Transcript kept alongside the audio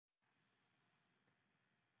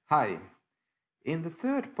Hi. In the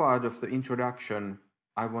third part of the introduction,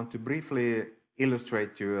 I want to briefly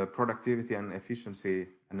illustrate to you a productivity and efficiency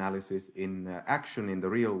analysis in action in the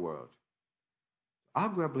real world.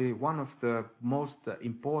 Arguably, one of the most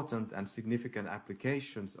important and significant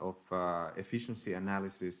applications of efficiency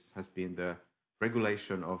analysis has been the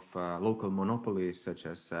regulation of local monopolies such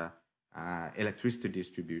as electricity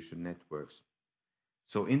distribution networks.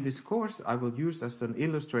 So in this course, I will use as an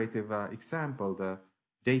illustrative example the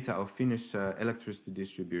data of Finnish electricity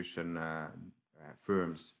distribution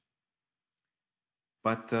firms.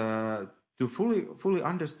 But to fully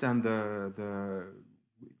understand the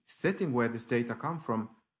setting where this data come from,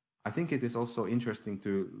 I think it is also interesting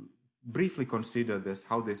to briefly consider this,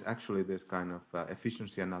 how this kind of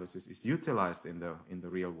efficiency analysis is utilized in the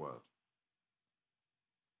real world.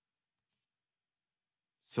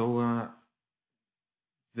 So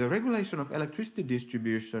the regulation of electricity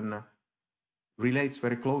distribution relates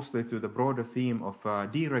very closely to the broader theme of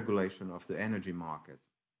deregulation of the energy market.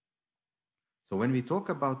 So when we talk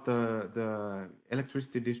about the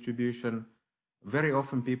electricity distribution, very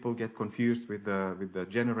often people get confused with the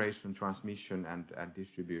generation, transmission, and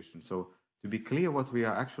distribution. So to be clear what we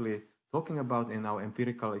are actually talking about in our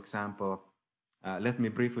empirical example, let me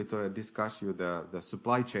briefly discuss you the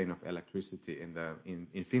supply chain of electricity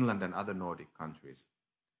in Finland and other Nordic countries.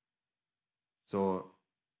 So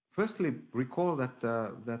firstly, recall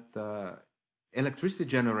that electricity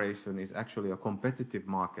generation is actually a competitive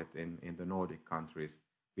market in the Nordic countries.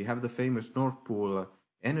 We have the famous Nord Pool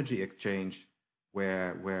energy exchange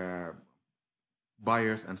where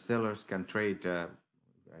buyers and sellers can trade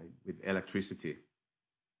with electricity.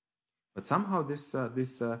 But somehow this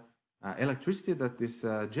electricity that is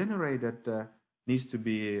generated needs to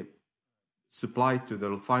be supplied to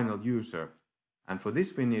the final user. And for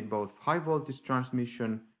this we need both high voltage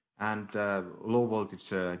transmission and low voltage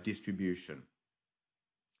distribution.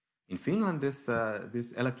 In Finland, this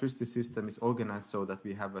electricity system is organized so that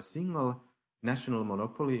we have a single national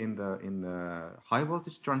monopoly in the high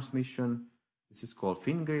voltage transmission. This is called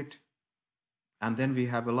Fingrid. And then we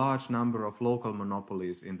have a large number of local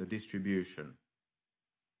monopolies in the distribution.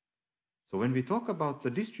 So when we talk about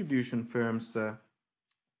the distribution firms,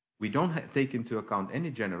 we don't take into account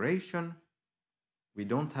any generation. We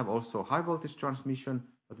don't have also high voltage transmission,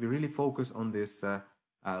 but we really focus on this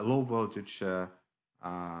low voltage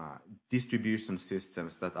distribution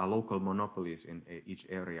systems that are local monopolies in each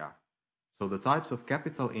area. So the types of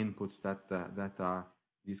capital inputs that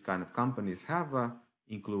these kind of companies have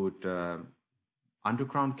include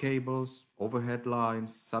underground cables, overhead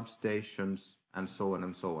lines, substations, and so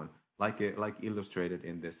on, like illustrated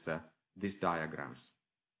in these diagrams.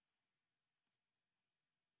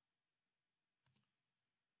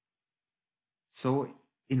 So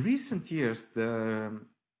in recent years, the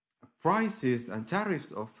prices and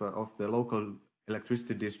tariffs of the local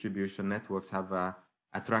electricity distribution networks have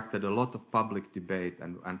attracted a lot of public debate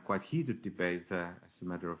and quite heated debate, as a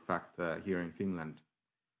matter of fact, here in Finland.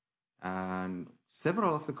 And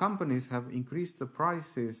several of the companies have increased the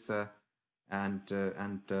prices,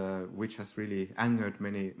 which has really angered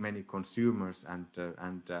many consumers, and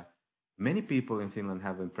many people in Finland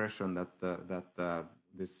have the impression that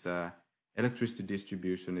this electricity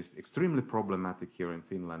distribution is extremely problematic here in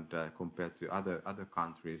Finland compared to other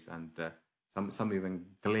countries, and some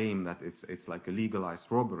even claim that it's like a legalized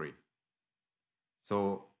robbery.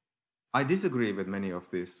 So I disagree with many of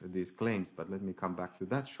these claims, but let me come back to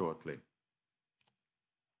that shortly.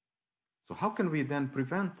 So how can we then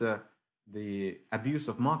prevent the abuse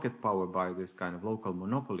of market power by this kind of local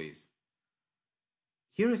monopolies?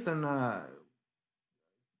 Here is an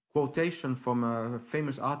quotation from a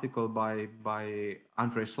famous article by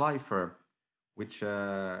Andre Schleifer, which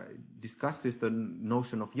discusses the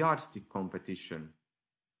notion of yardstick competition.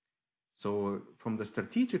 So from the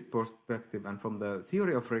strategic perspective and from the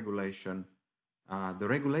theory of regulation, the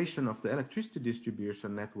regulation of the electricity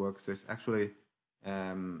distribution networks is actually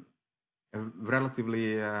a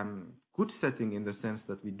relatively good setting, in the sense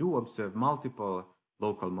that we do observe multiple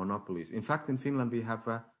local monopolies. In fact, in Finland we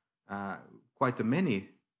have quite many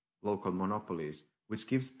local monopolies, which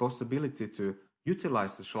gives possibility to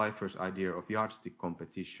utilize the Schleifer's idea of yardstick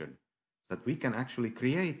competition, so that we can actually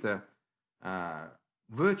create a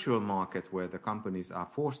virtual market where the companies are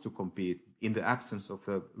forced to compete in the absence of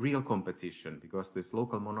the real competition, because these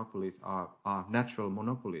local monopolies are natural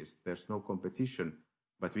monopolies. There's no competition,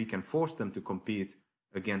 but we can force them to compete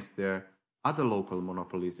against their other local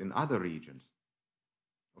monopolies in other regions.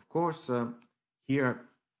 Of course, here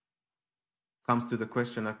comes to the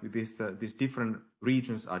question of these different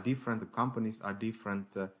regions are different, the companies are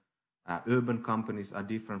different, Urban companies are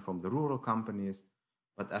different from the rural companies.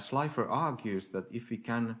 But as Schleifer argues that if we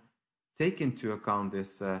can take into account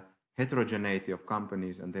this heterogeneity of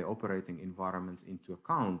companies and their operating environments into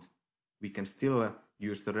account, we can still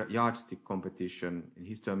use the yardstick competition, in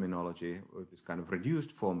his terminology, with this kind of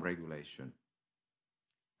reduced form regulation.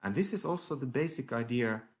 And this is also the basic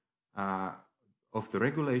idea of the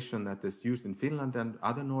regulation that is used in Finland and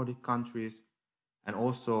other Nordic countries, and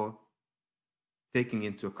also taking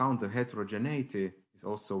into account the heterogeneity is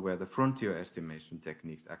also where the frontier estimation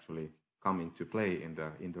techniques actually come into play in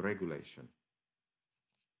the regulation.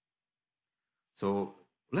 So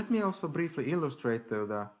let me also briefly illustrate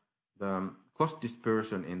the cost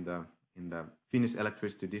dispersion in the Finnish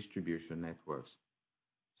electricity distribution networks.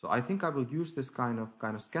 So I think I will use this kind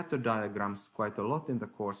of scatter diagrams quite a lot in the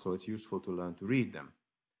course, so it's useful to learn to read them.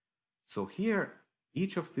 So here,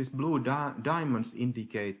 each of these blue diamonds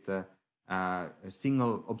indicate a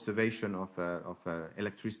single observation of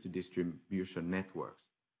electricity distribution networks.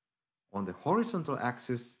 On the horizontal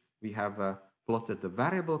axis, we have plotted the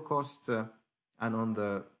variable cost, and on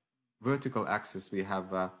the vertical axis, we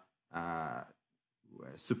have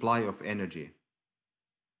supply of energy.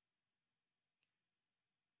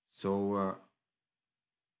 So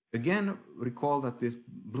again, recall that these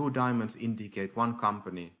blue diamonds indicate one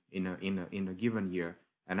company in a given year,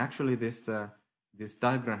 and actually this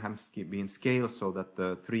diagram has been scaled so that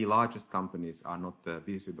the three largest companies are not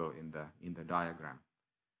visible in the diagram.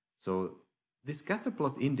 So this scatter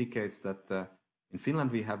plot indicates that in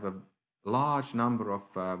Finland we have a large number of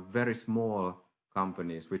very small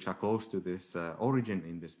companies which are close to this origin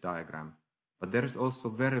in this diagram, but there is also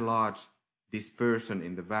very large dispersion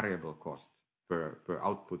in the variable cost per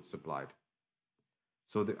output supplied.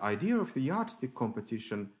 So the idea of the yardstick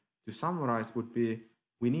competition, to summarize, would be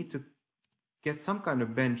we need to get some kind of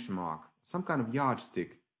benchmark, some kind of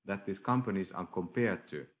yardstick that these companies are compared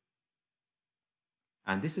to.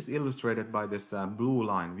 And this is illustrated by this blue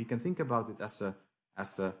line. We can think about it as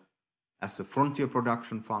a frontier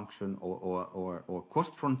production function or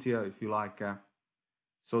cost frontier, if you like.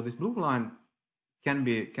 So this blue line can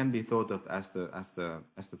be thought of as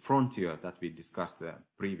the frontier that we discussed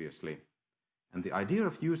previously. And the idea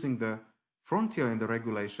of using the frontier in the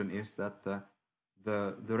regulation is that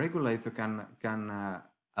the regulator can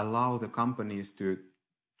allow the companies to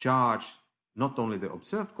charge not only the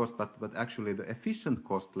observed cost but actually the efficient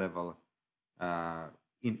cost level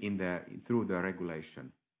through the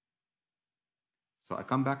regulation. So I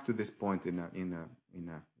come back to this point in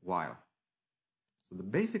a while. So the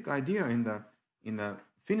basic idea in the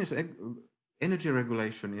Finnish energy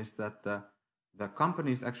regulation is that the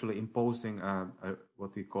company is actually imposing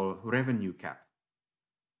what we call revenue cap.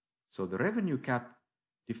 So the revenue cap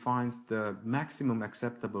defines the maximum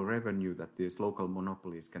acceptable revenue that these local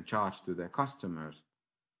monopolies can charge to their customers.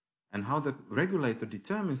 And how the regulator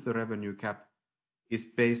determines the revenue cap is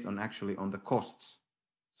based on the costs,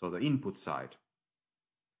 so the input side.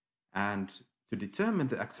 And to determine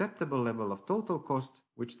the acceptable level of total cost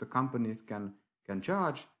which the companies can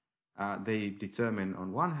charge, they determine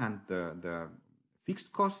on one hand the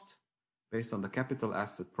fixed cost based on the capital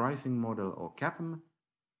asset pricing model, or CAPM,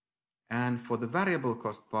 and for the variable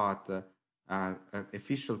cost part,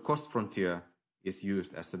 official cost frontier is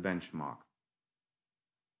used as a benchmark.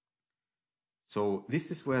 So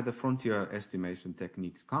this is where the frontier estimation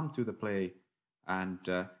techniques come to the play, and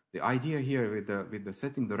the idea here with the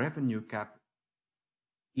setting the revenue cap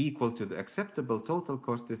equal to the acceptable total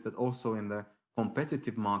cost is that also in the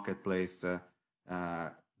competitive marketplace,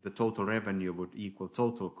 the total revenue would equal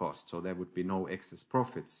total cost, so there would be no excess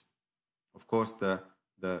profits. Of course, the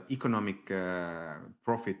economic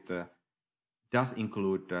profit does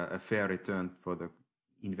include a fair return for the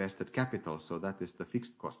invested capital, so that is the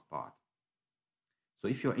fixed cost part. So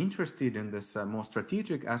if you're interested in this more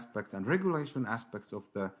strategic aspects and regulation aspects of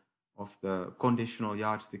the conditional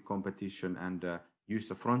yardstick competition and use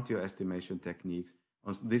of frontier estimation techniques,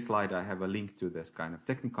 on this slide I have a link to this kind of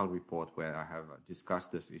technical report where I have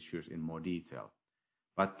discussed these issues in more detail.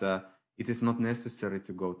 But it is not necessary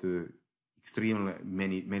to go to extremely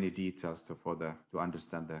many details to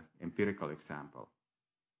understand the empirical example.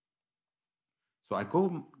 So I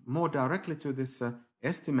go more directly to this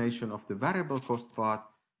estimation of the variable cost part,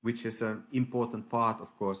 which is an important part,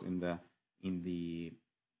 of course, in the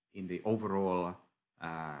overall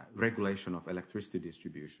regulation of electricity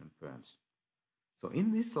distribution firms. So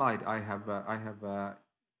in this slide, I have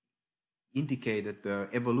indicated the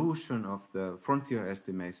evolution of the frontier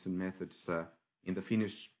estimation methods in the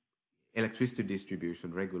Finnish electricity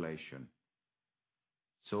distribution regulation.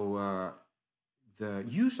 So the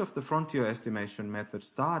use of the frontier estimation method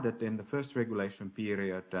started in the first regulation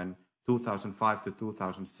period in 2005 to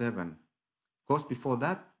 2007. Of course, before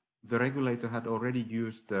that, the regulator had already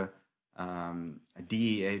used a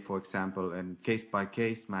DEA, for example, in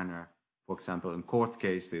case-by-case manner, for example, in court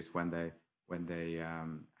cases when they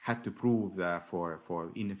had to prove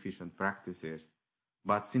for inefficient practices.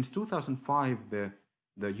 But since 2005,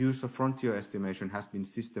 the use of frontier estimation has been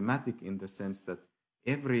systematic in the sense that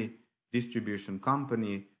every distribution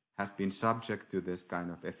company has been subject to this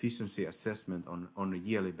kind of efficiency assessment on a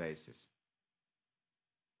yearly basis.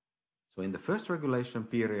 So in the first regulation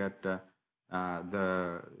period,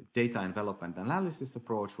 the data envelopment analysis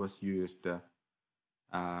approach was used.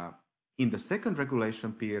 In the second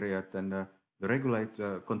regulation period, and the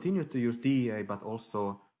regulator continued to use DEA, but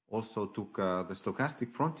also took the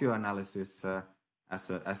stochastic frontier analysis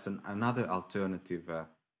as another alternative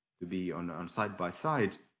to be on side by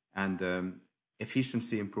side, and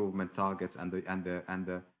efficiency improvement targets and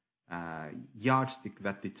the yardstick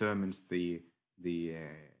that determines the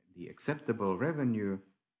acceptable revenue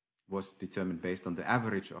was determined based on the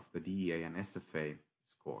average of the DEA and SFA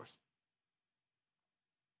scores.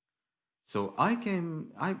 So I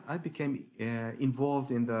became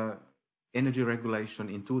involved in the energy regulation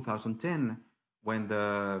in 2010 when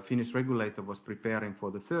the Finnish regulator was preparing for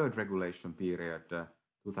the third regulation period,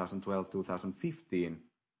 2012-2015.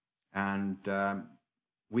 And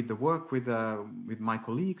with the work with my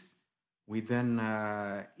colleagues, we then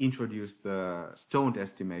introduced the stoned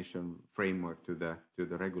estimation framework to the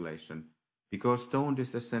regulation, because stoned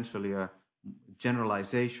is essentially a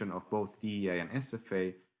generalization of both DEA and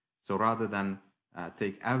SFA. So rather than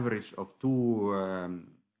take average of two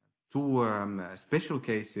special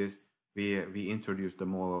cases, we introduced a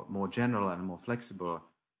more general and more flexible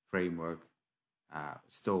framework,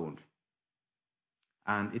 stoned.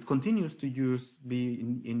 And it continues to be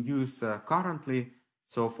in use currently.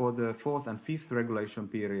 So for the fourth and fifth regulation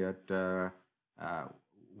period,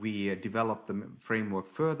 we developed the framework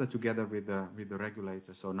further together with the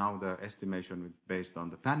regulator. So now the estimation is based on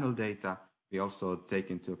the panel data. We also take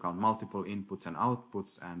into account multiple inputs and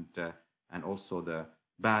outputs, and also the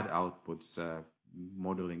bad outputs,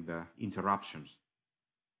 modeling the interruptions.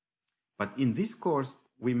 But in this course,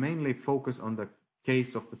 we mainly focus on the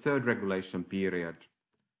case of the third regulation period.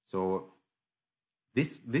 So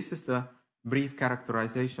this is the brief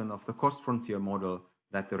characterization of the cost frontier model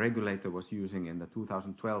that the regulator was using in the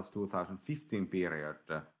 2012-2015 period.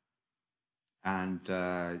 And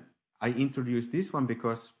I introduced this one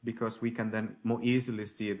because we can then more easily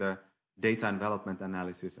see the data envelopment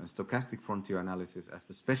analysis and stochastic frontier analysis as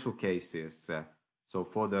the special cases. So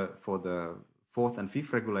for the fourth and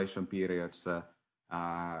fifth regulation periods,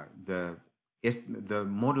 the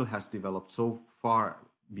model has developed so far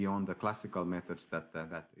beyond the classical methods that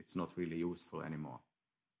it's not really useful anymore.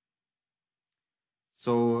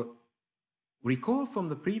 So recall from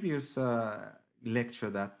the previous lecture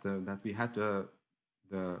that we had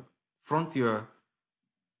the frontier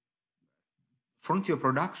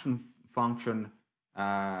production function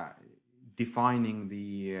defining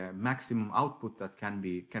the maximum output that can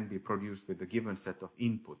be produced with a given set of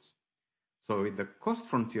inputs. So with the cost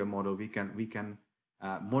frontier model, we can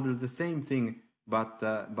model the same thing, but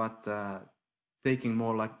taking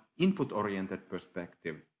more like input-oriented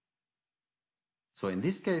perspective. So in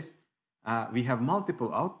this case, we have multiple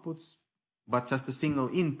outputs, but just a single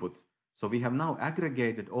input. So we have now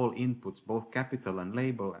aggregated all inputs, both capital and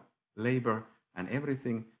labor and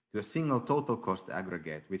everything, to a single total cost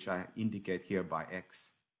aggregate, which I indicate here by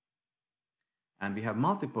X. And we have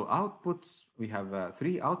multiple outputs. We have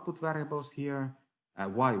three output variables here.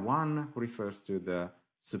 Y1 refers to the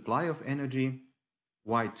supply of energy.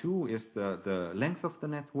 Y2 is the length of the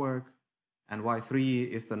network. And Y3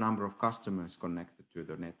 is the number of customers connected to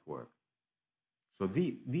the network. So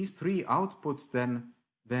these three outputs then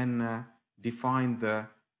define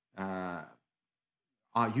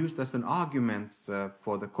are used as an arguments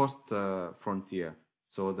for the cost frontier.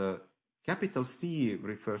 So the capital C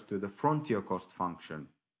refers to the frontier cost function.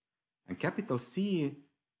 And capital C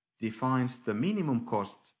defines the minimum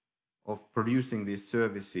cost of producing these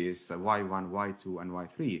services, Y1, Y2, and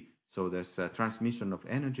Y3. So there's transmission of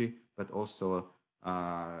energy, but also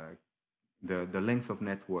the length of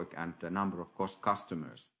network and the number of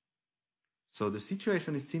customers. So the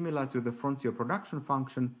situation is similar to the frontier production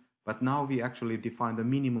function, but now we actually define the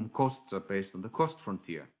minimum costs based on the cost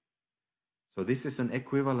frontier. So this is an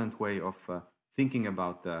equivalent way of thinking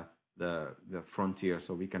about the frontier.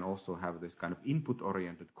 So we can also have this kind of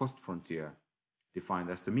input-oriented cost frontier defined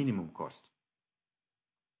as the minimum cost.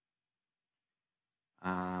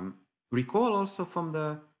 Recall also from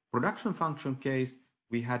the production function case,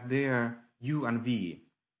 we had there U and V.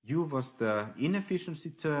 U was the inefficiency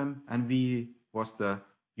term and V was the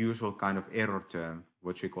usual kind of error term,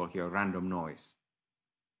 which we call here random noise.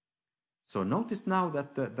 So notice now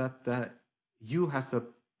that U has a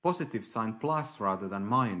positive sign plus rather than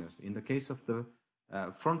minus. In the case of the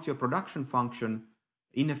frontier production function,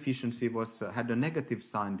 inefficiency had a negative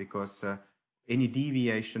sign because any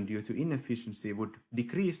deviation due to inefficiency would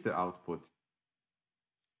decrease the output.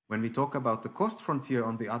 When we talk about the cost frontier,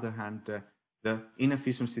 on the other hand, the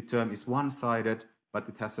inefficiency term is one-sided, but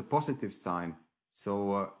it has a positive sign.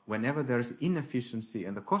 So whenever there is inefficiency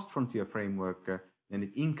in the cost frontier framework, then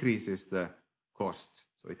it increases the cost.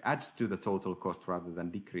 So it adds to the total cost rather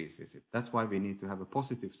than decreases it. That's why we need to have a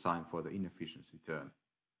positive sign for the inefficiency term.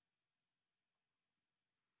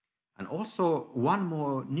 And also one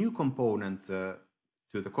more new component to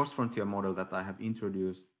the cost frontier model that I have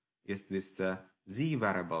introduced is this Z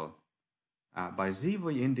variable. By Z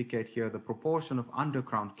we indicate here the proportion of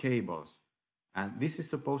underground cables. And this is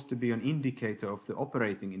supposed to be an indicator of the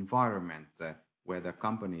operating environment where the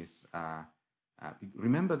companies,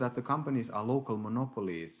 remember that the companies are local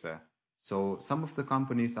monopolies. So some of the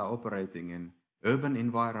companies are operating in urban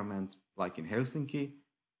environment, like in Helsinki,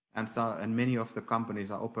 and many of the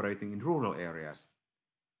companies are operating in rural areas.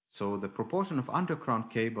 So the proportion of underground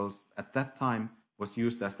cables at that time was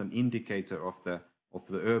used as an indicator of the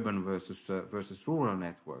urban versus rural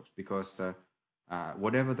networks, because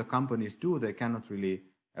whatever the companies do, they cannot really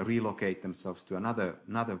relocate themselves to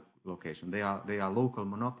another location. They are local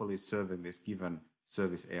monopolies serving this given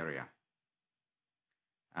service area.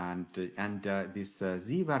 And this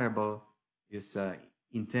Z variable is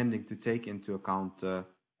intending to take into account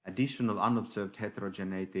additional unobserved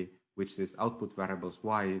heterogeneity, which these output variables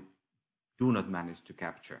Y do not manage to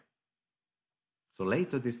capture. So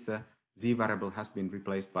later this Z variable has been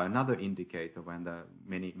replaced by another indicator when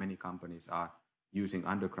many companies are using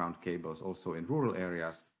underground cables also in rural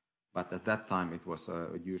areas, but at that time it was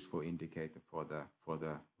a useful indicator for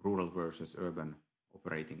the rural versus urban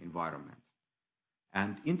operating environment.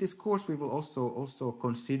 And in this course we will also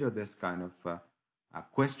consider this kind of a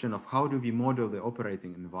question of how do we model the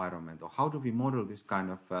operating environment, or how do we model this kind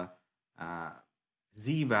of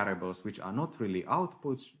Z variables, which are not really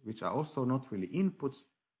outputs, which are also not really inputs,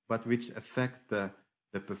 but which affect the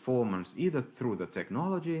performance either through the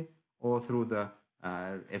technology or through the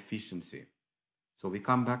efficiency. So we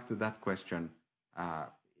come back to that question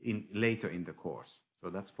later in the course. So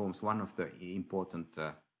that forms one of the important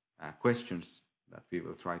questions that we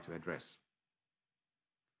will try to address.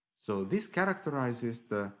 So this characterizes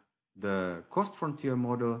the cost frontier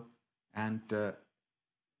model, and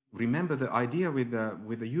remember the idea with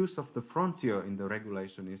the use of the frontier in the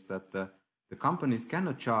regulation is that the companies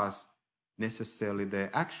cannot charge necessarily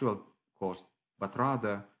the actual cost, but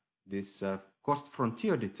rather this cost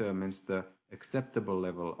frontier determines the acceptable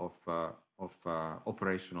level of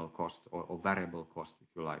operational cost or variable cost, if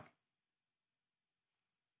you like.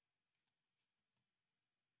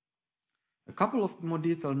 A couple of more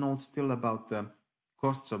detailed notes still about the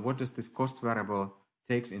costs. So what does this cost variable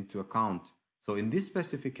takes into account? So in this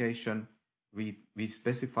specification, we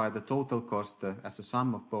specify the total cost as a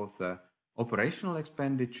sum of both operational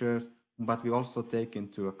expenditures, but we also take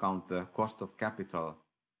into account the cost of capital.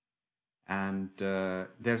 And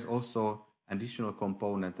there's also additional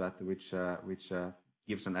component which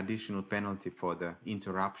gives an additional penalty for the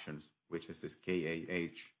interruptions, which is this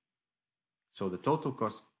KAH. So the total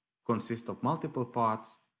cost consists of multiple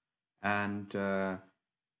parts, and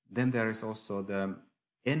then there is also the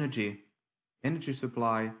energy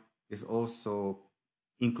supply is also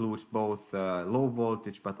includes both low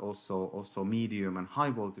voltage but also medium and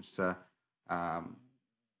high voltage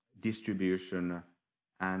distribution,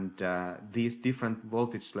 and these different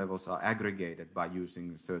voltage levels are aggregated by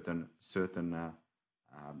using certain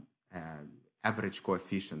average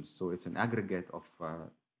coefficients. So it's an aggregate of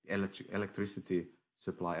electricity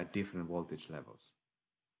supply at different voltage levels.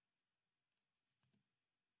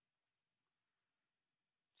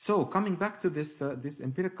 So coming back to this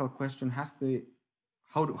empirical question,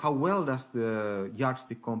 how well does the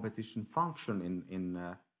yardstick competition function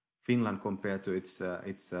in Finland compared to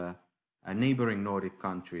its neighboring Nordic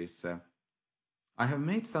countries? I have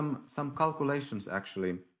made some calculations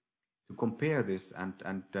actually to compare this, and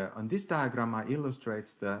on this diagram I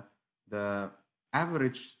illustrates the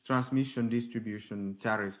average transmission distribution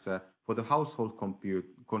tariffs for the household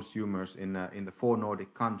consumers in the 4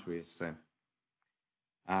 Nordic countries.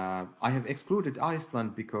 I have excluded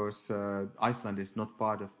Iceland because Iceland is not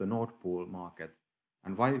part of the Nord Pool market.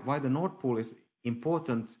 And why the Nord Pool is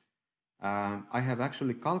important I have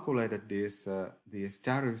actually calculated these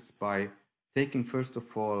tariffs by taking, first of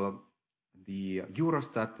all, the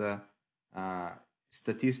Eurostat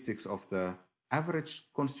statistics of the average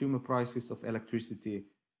consumer prices of electricity.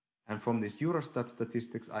 And from these Eurostat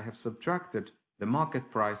statistics, I have subtracted the market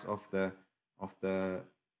price of the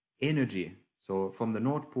energy. So from the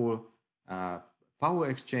Nord Pool power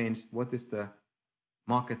exchange, what is the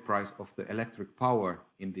market price of the electric power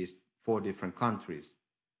in these 4 different countries?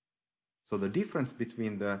 So the difference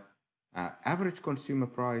between the average consumer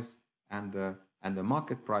price and the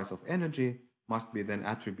market price of energy must be then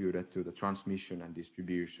attributed to the transmission and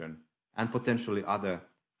distribution and potentially other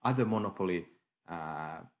monopoly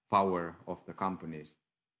power of the companies.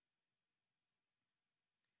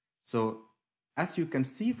 So as you can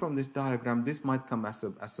see from this diagram, this might come as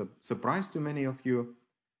a surprise to many of you.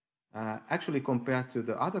 Actually, compared to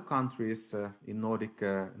the other countries in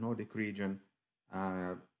Nordic region,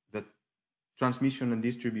 the transmission and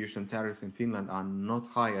distribution tariffs in Finland are not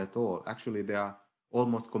high at all. Actually, they are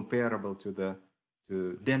almost comparable to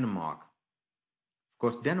Denmark. Of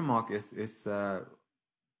course, Denmark is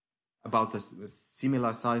about a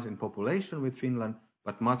similar size in population with Finland,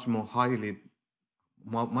 but much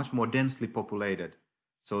more densely populated.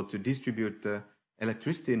 So to distribute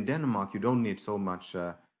electricity in Denmark, you don't need so much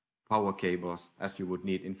power cables as you would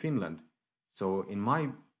need in Finland. So in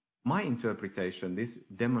my interpretation, this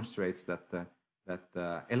demonstrates that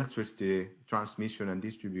electricity transmission and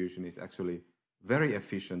distribution is actually very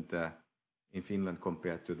efficient in Finland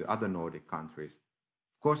compared to the other Nordic countries.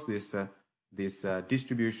 Of course, these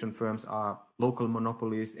distribution firms are local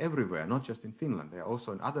monopolies everywhere, not just in Finland. They are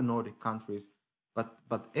also in other Nordic countries,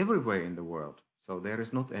 but everywhere in the world. So there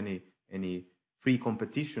is not any free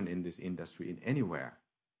competition in this industry anywhere.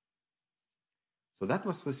 So that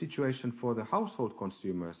was the situation for the household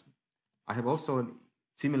consumers. I have also a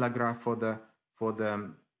similar graph for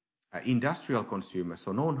the industrial consumers,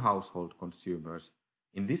 so non-household consumers.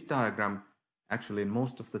 In this diagram, actually in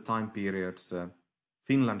most of the time periods,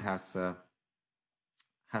 Finland has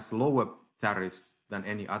lower tariffs than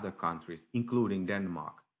any other countries, including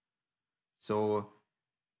Denmark. So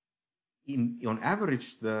on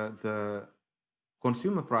average, the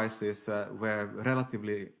consumer prices were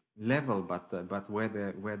relatively level, but where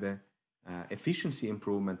the efficiency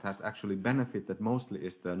improvement has actually benefited mostly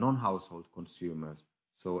is the non-household consumers.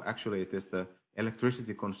 So actually it is the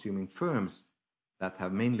electricity consuming firms that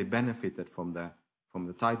have mainly benefited from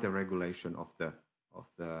the tighter regulation of the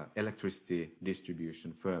electricity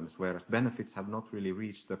distribution firms, whereas benefits have not really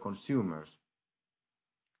reached the consumers.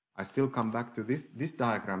 I still come back to this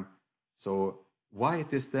diagram. So why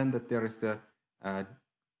it is then that there is the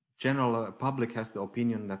general public has the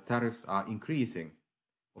opinion that tariffs are increasing?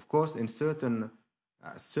 Of course, in certain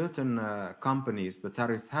companies, the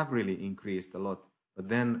tariffs have really increased a lot, but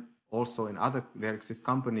then also in other, there exist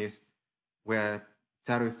companies where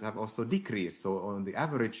tariffs have also decreased. So on the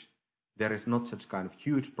average, there is not such kind of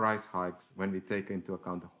huge price hikes when we take into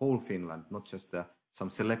account the whole Finland, not just some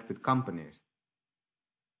selected companies.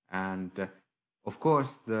 And of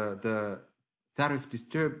course, the tariff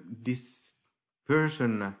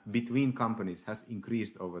dispersion between companies has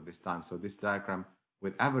increased over this time. So this diagram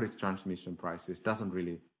with average transmission prices doesn't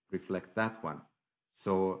really reflect that one.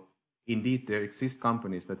 So indeed, there exist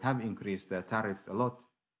companies that have increased their tariffs a lot,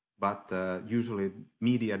 but usually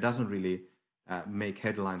media doesn't really make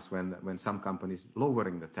headlines when some companies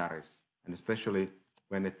lowering the tariffs, and especially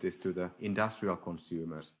when it is to the industrial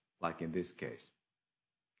consumers, like in this case.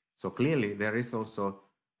 So clearly, there is also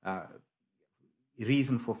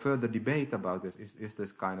reason for further debate about this. Is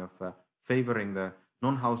this kind of favoring the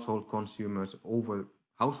non-household consumers over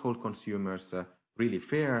household consumers really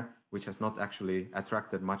fair, which has not actually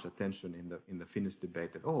attracted much attention in the Finnish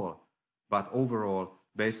debate at all. But overall,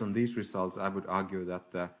 based on these results, I would argue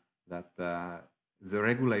that the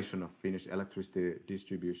regulation of Finnish electricity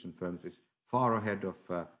distribution firms is far ahead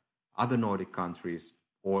of other Nordic countries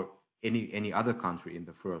or any other country in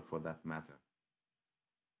the world for that matter.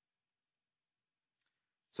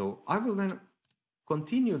 So I will then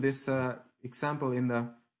continue this example in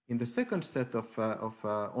the second set of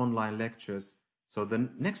online lectures. So the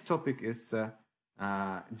next topic is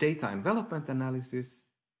data envelopment analysis,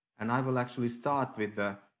 and I will actually start with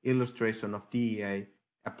the illustration of DEA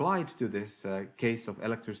applied to this case of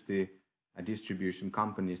electricity distribution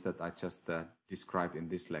companies that I just described in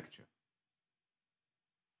this lecture.